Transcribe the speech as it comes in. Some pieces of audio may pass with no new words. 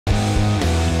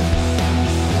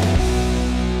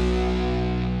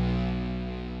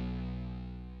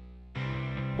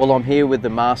Well, I'm here with the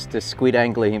master squid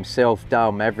angler himself,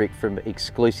 Dale Maverick from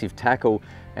Exclusive Tackle,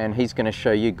 and he's going to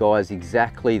show you guys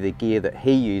exactly the gear that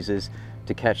he uses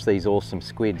to catch these awesome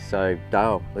squid. So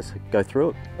Dale, let's go through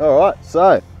it. All right,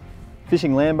 so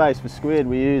fishing land-based for squid,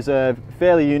 we use a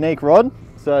fairly unique rod.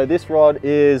 So this rod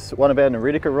is one of our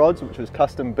Neritica rods, which was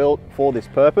custom built for this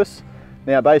purpose.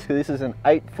 Now basically this is an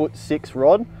 8'6"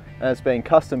 rod, and it's been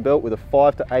custom built with a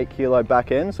 5 to 8 kilo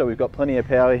back end. So we've got plenty of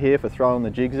power here for throwing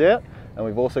the jigs out. And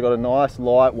we've also got a nice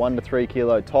light 1 to 3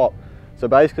 kilo top. So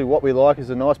basically what we like is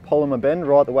a nice polymer bend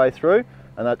right the way through,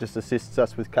 and that just assists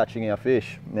us with catching our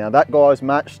fish. Now that guy's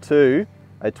matched to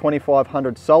a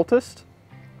 2500 Saltist.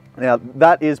 Now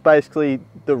that is basically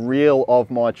the reel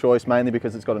of my choice, mainly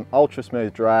because it's got an ultra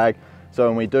smooth drag. So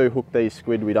when we do hook these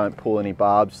squid, we don't pull any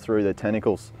barbs through their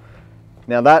tentacles.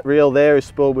 Now that reel there is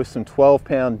spooled with some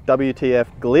 12-pound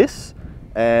WTF gliss,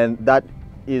 and that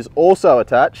is also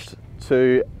attached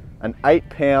to an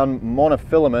 8-pound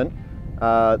monofilament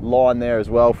line there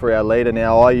as well for our leader.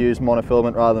 Now I use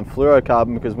monofilament rather than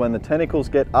fluorocarbon because when the tentacles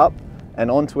get up and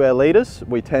onto our leaders,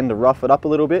 we tend to rough it up a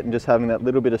little bit, and just having that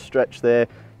little bit of stretch there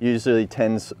usually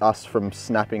tends us from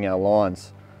snapping our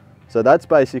lines. So that's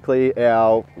basically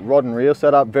our rod and reel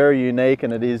setup. Very unique,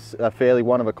 and it is fairly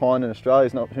one of a kind in Australia.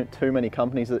 There's not too many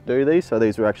companies that do these, so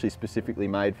these were actually specifically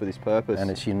made for this purpose. And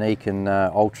it's unique and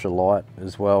ultra light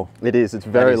as well. It is, it's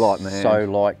very light in the hand. So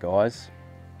light, guys.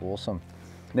 Awesome.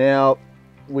 Now,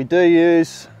 we do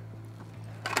use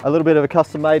a little bit of a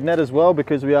custom made net as well,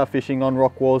 because we are fishing on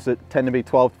rock walls that tend to be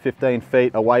 12 to 15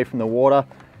 feet away from the water.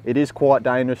 It is quite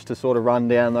dangerous to sort of run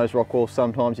down those rock walls.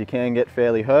 Sometimes you can get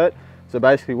fairly hurt. So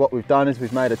basically what we've done is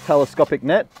we've made a telescopic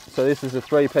net. So this is a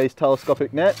 3-piece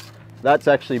telescopic net. That's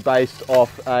actually based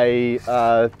off a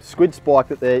squid spike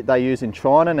that they use in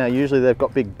China. Now usually they've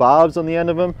got big barbs on the end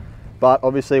of them, but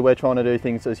obviously we're trying to do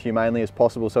things as humanely as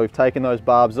possible. So we've taken those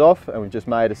barbs off, and we've just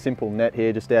made a simple net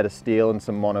here just out of steel and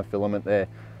some monofilament there.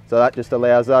 So that just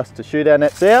allows us to shoot our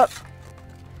nets out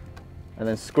and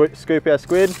then scoop our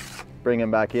squid, bring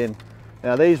them back in.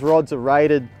 Now these rods are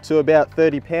rated to about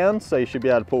 30 pounds, so you should be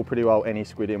able to pull pretty well any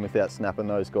squid in without snapping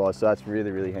those guys. So that's really,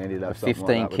 really handy to have something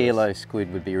like that. 15 kilo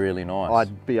squid would be really nice.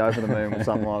 I'd be over the moon with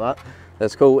something like that.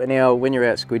 That's cool. Now, when you're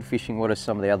out squid fishing, what are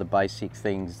some of the other basic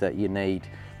things that you need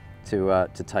to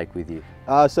take with you?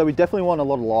 So we definitely want a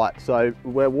lot of light. So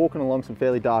we're walking along some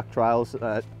fairly dark trails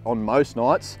on most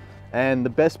nights, and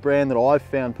the best brand that I've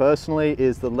found personally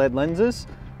is the LED lenses.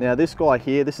 Now this guy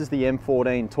here, this is the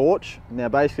M14 torch. Now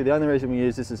basically the only reason we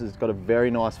use this is it's got a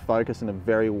very nice focus and a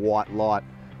very white light.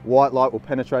 White light will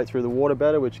penetrate through the water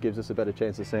better, which gives us a better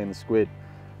chance of seeing the squid.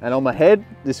 And on my head,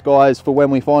 this guy is for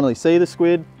when we finally see the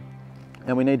squid,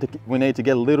 and we need to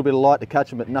get a little bit of light to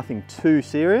catch them, but nothing too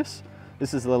serious.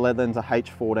 This is the LED lens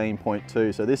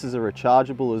H14.2. So this is a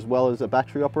rechargeable as well as a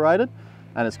battery operated,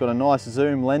 and it's got a nice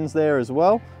zoom lens there as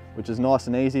well, which is nice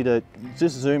and easy to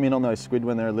just zoom in on those squid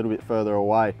when they're a little bit further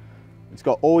away. It's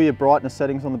got all your brightness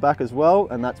settings on the back as well,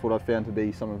 and that's what I've found to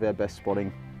be some of our best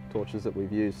spotting torches that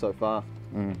we've used so far.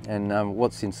 And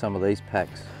what's in some of these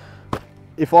packs?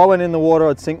 If I went in the water,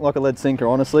 I'd sink like a lead sinker,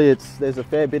 honestly. There's a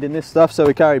fair bit in this stuff. So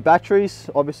we carry batteries,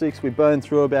 obviously, because we burn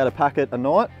through about a packet a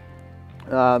night.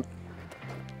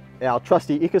 Our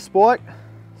trusty Ica spike.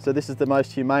 So this is the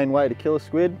most humane way to kill a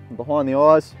squid. Behind the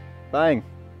eyes, bang.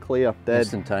 Clear, dead.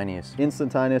 Instantaneous.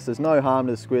 Instantaneous. There's no harm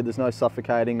to the squid, there's no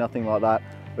suffocating, nothing like that.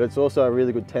 But it's also a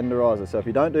really good tenderizer. So if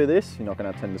you don't do this, you're not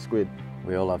going to have tender squid.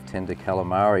 We all love tender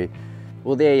calamari.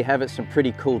 Well, there you have it, some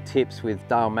pretty cool tips with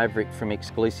Dale Maverick from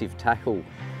Exclusive Tackle.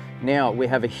 Now we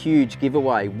have a huge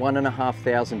giveaway,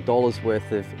 $1,500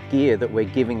 worth of gear that we're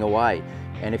giving away.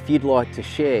 And if you'd like to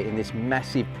share in this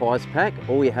massive prize pack,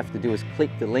 all you have to do is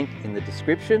click the link in the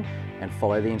description and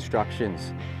follow the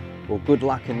instructions. Well, good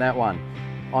luck in that one.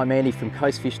 I'm Andy from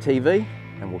CoastfishTV,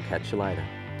 and we'll catch you later.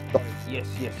 Yes,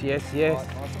 yes, yes, yes.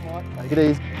 Right, nice and light. Take it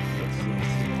easy. Yes,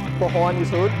 yes. Behind his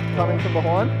hood, coming from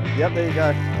behind. Yep, there you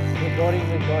go. We got him,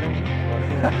 we got him.